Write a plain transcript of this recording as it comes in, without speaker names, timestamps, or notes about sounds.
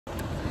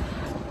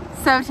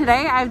So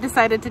today I've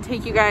decided to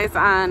take you guys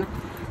on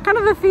kind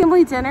of a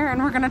family dinner,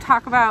 and we're going to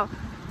talk about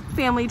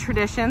family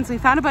traditions. We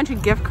found a bunch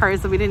of gift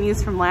cards that we didn't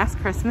use from last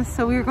Christmas,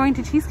 so we were going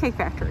to Cheesecake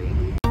Factory.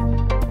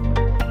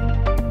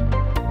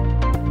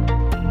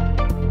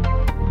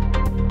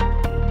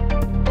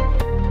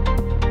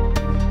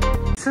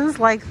 This is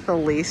like the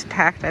least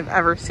packed I've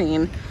ever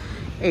seen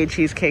a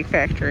Cheesecake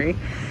Factory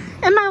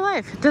in my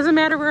life. It doesn't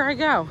matter where I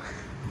go.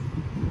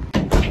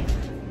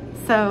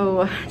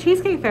 So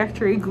Cheesecake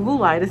Factory, Google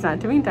lied, is not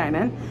doing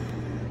dine-in,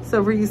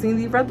 so we're using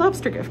the Red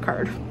Lobster gift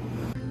card.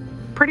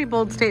 Pretty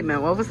bold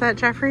statement. What was that,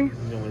 Jeffrey?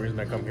 The only reason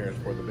I come here is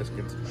for the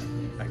biscuits.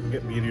 I can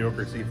get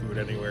mediocre seafood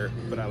anywhere,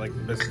 but I like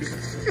the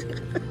biscuits.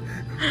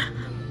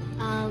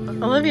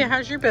 Olivia,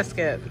 how's your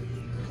biscuit?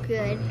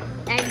 Good.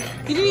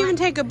 You didn't even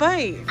take a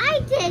bite. I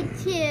did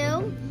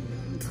too.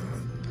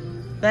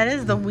 That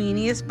is the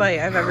weeniest bite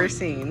I've ever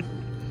seen.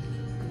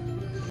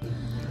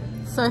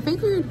 So I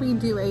figured we'd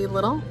do a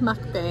little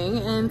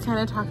mukbang and kind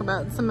of talk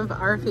about some of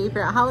our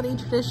favorite holiday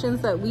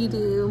traditions that we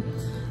do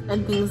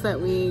and things that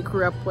we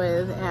grew up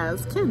with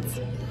as kids.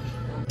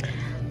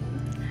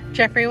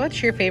 Jeffrey,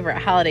 what's your favorite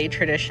holiday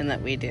tradition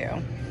that we do?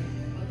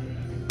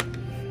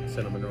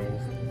 Cinnamon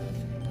rolls.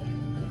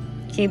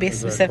 Can you be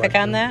specific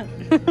on that?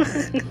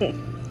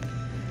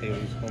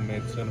 Haley's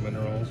homemade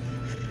cinnamon rolls.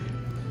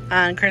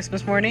 On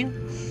Christmas morning?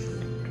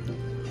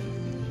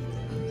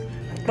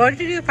 What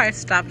would you do if I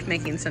stopped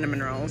making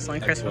cinnamon rolls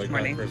on Christmas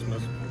morning?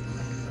 Christmas.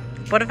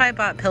 What if I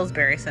bought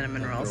Pillsbury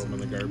cinnamon rolls? Throw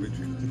them in the garbage.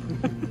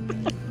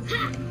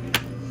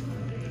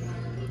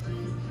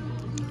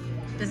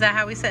 Is that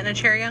how we sit in a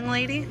chair, young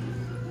lady?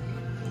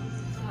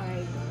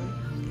 Alright.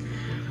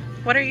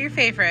 What are your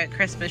favorite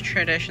Christmas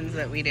traditions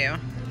that we do?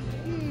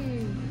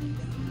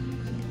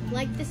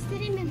 Like the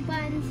cinnamon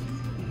buns.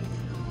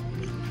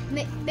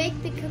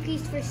 Bake the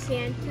cookies for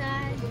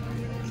Santa.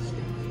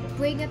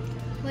 Put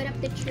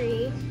up the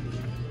tree.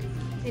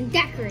 And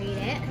decorate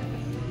it.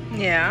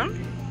 Yeah.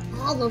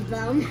 All of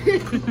them.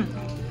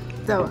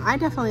 So I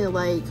definitely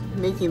like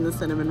making the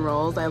cinnamon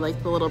rolls. I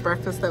like the little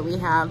breakfast that we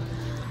have.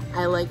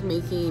 I like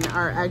making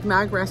our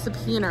eggnog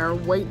recipe and our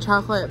white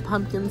chocolate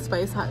pumpkin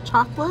spice hot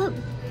chocolate.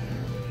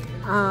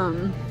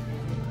 Yeah,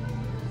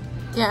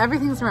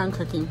 everything's around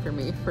cooking for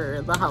me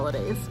for the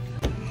holidays.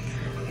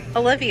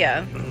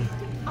 Olivia,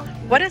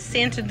 what does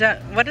Santa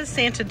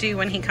do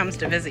when he comes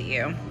to visit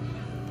you?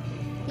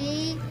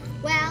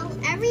 Well,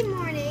 every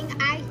morning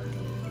I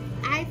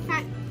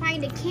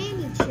find a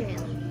candy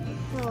trail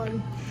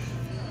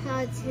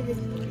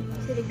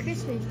to the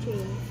Christmas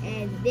tree,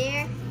 and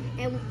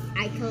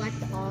I collect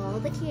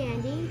all the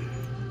candy,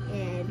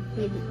 and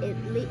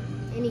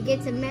he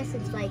gets a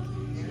message like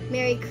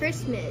 "Merry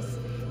Christmas"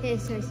 or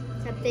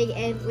something,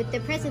 and with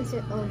the presents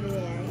over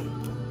there.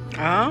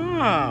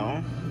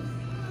 Oh,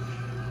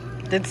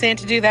 did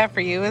Santa do that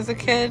for you as a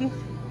kid,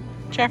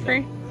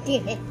 Jeffrey?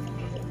 Yeah.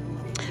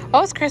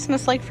 What was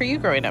Christmas like for you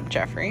growing up,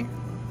 Jeffrey?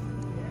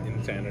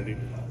 Insanity.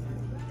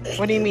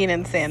 What do you mean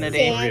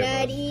insanity?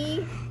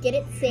 Sanity. Get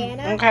it,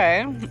 Santa?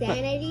 Okay.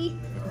 Sanity.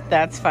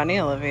 That's funny,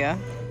 Olivia.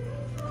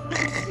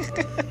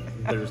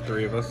 There's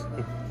 3 of us.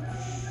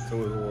 So it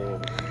was a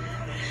little...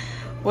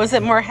 Was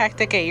it more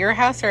hectic at your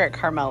house or at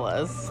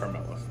Carmela's?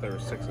 Carmela's. There were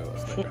 6 of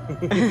us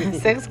there.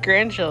 6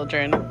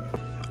 grandchildren.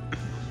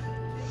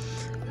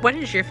 What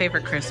is your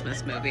favorite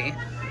Christmas movie?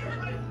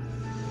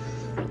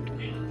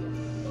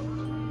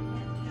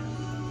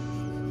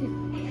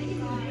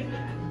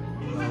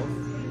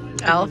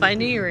 Elf, I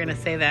knew you were going to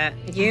say that.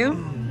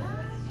 You?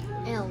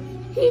 Elf.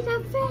 He's a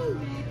fake.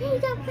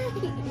 He's a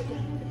fake.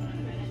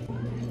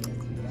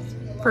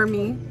 For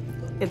me,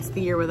 it's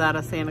The Year Without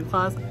a Santa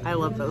Claus. I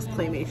love those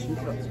claymation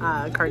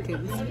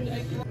cartoons.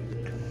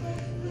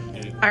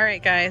 All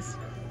right, guys.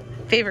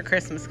 Favorite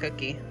Christmas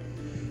cookie?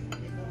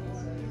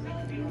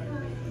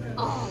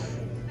 Oh,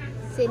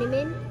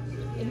 cinnamon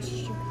and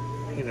sugar.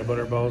 Peanut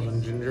butter balls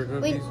and ginger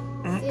cookies.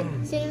 Wait,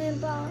 cinnamon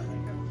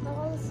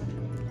balls.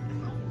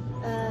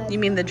 You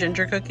mean the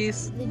ginger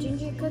cookies? The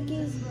ginger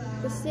cookies,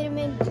 the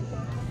cinnamon,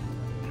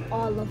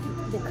 all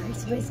of the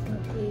Christmas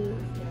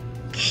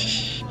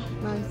cookies.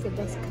 Mom's the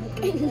best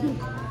cookie.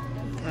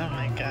 Oh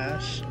my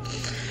gosh.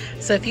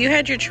 So if you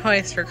had your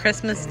choice for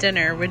Christmas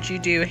dinner, would you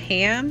do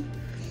ham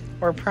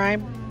or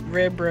prime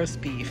rib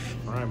roast beef?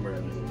 Prime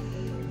rib.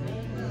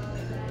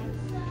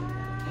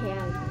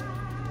 Ham.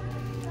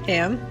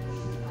 Ham?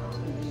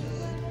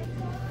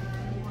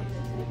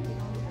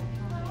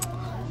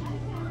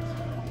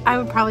 I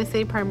would probably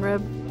say prime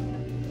rib.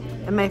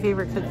 And my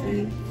favorite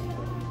cookie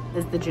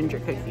is the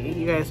ginger cookie.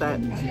 You guys, that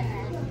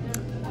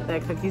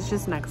cookie's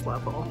just next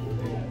level.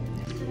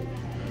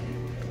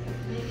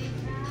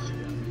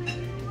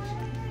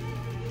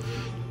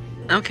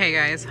 Okay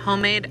guys,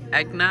 homemade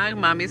eggnog,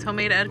 mommy's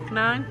homemade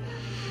eggnog,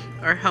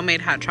 or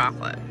homemade hot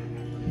chocolate?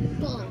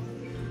 Both.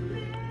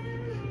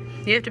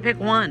 You have to pick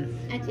one.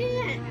 I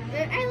can't.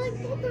 I like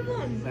both of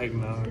them.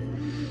 Eggnog.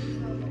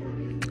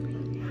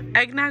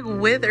 Eggnog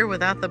with or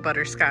without the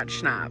butterscotch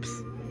schnapps?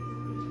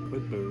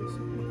 With booze.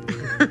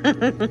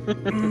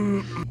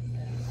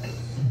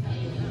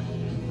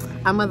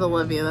 I'm with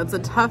Olivia. That's a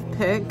tough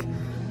pick.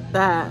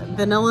 That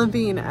vanilla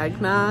bean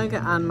eggnog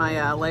on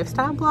my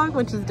lifestyle blog,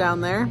 which is down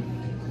there,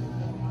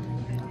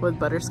 with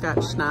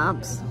butterscotch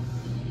schnapps.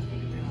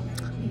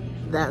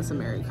 That's a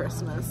Merry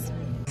Christmas.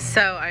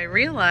 So I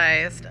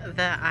realized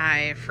that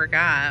I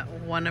forgot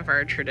one of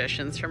our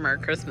traditions from our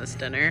Christmas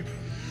dinner,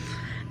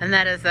 and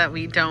that is that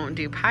we don't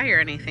do pie or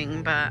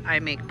anything, but I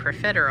make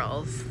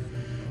profiteroles.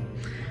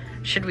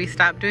 Should we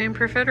stop doing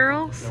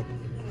profiteroles?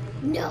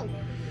 No.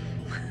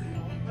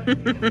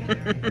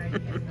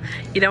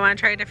 You don't want to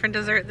try a different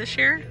dessert this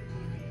year?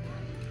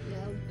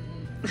 No.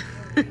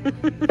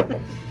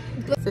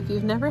 So if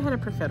you've never had a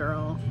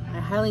profiterole, I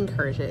highly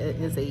encourage it.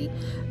 It is a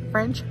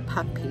French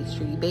puff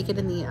pastry. You bake it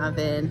in the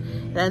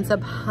oven. It ends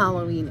up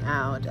hollowing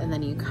out, and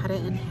then you cut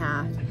it in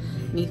half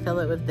and you fill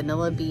it with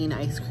vanilla bean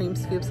ice cream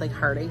scoops, like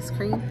hard ice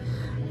cream,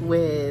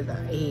 with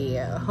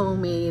a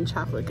homemade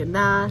chocolate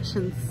ganache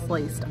and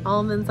sliced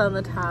almonds on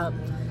the top.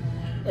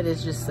 It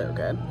is just so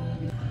good.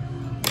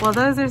 Well,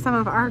 those are some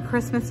of our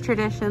Christmas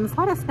traditions.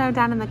 Let us know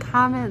down in the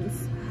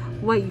comments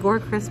what your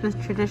Christmas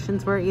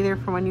traditions were, either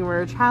from when you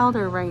were a child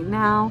or right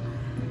now.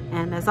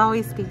 And as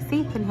always, be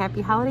safe and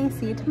happy holidays.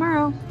 See you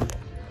tomorrow.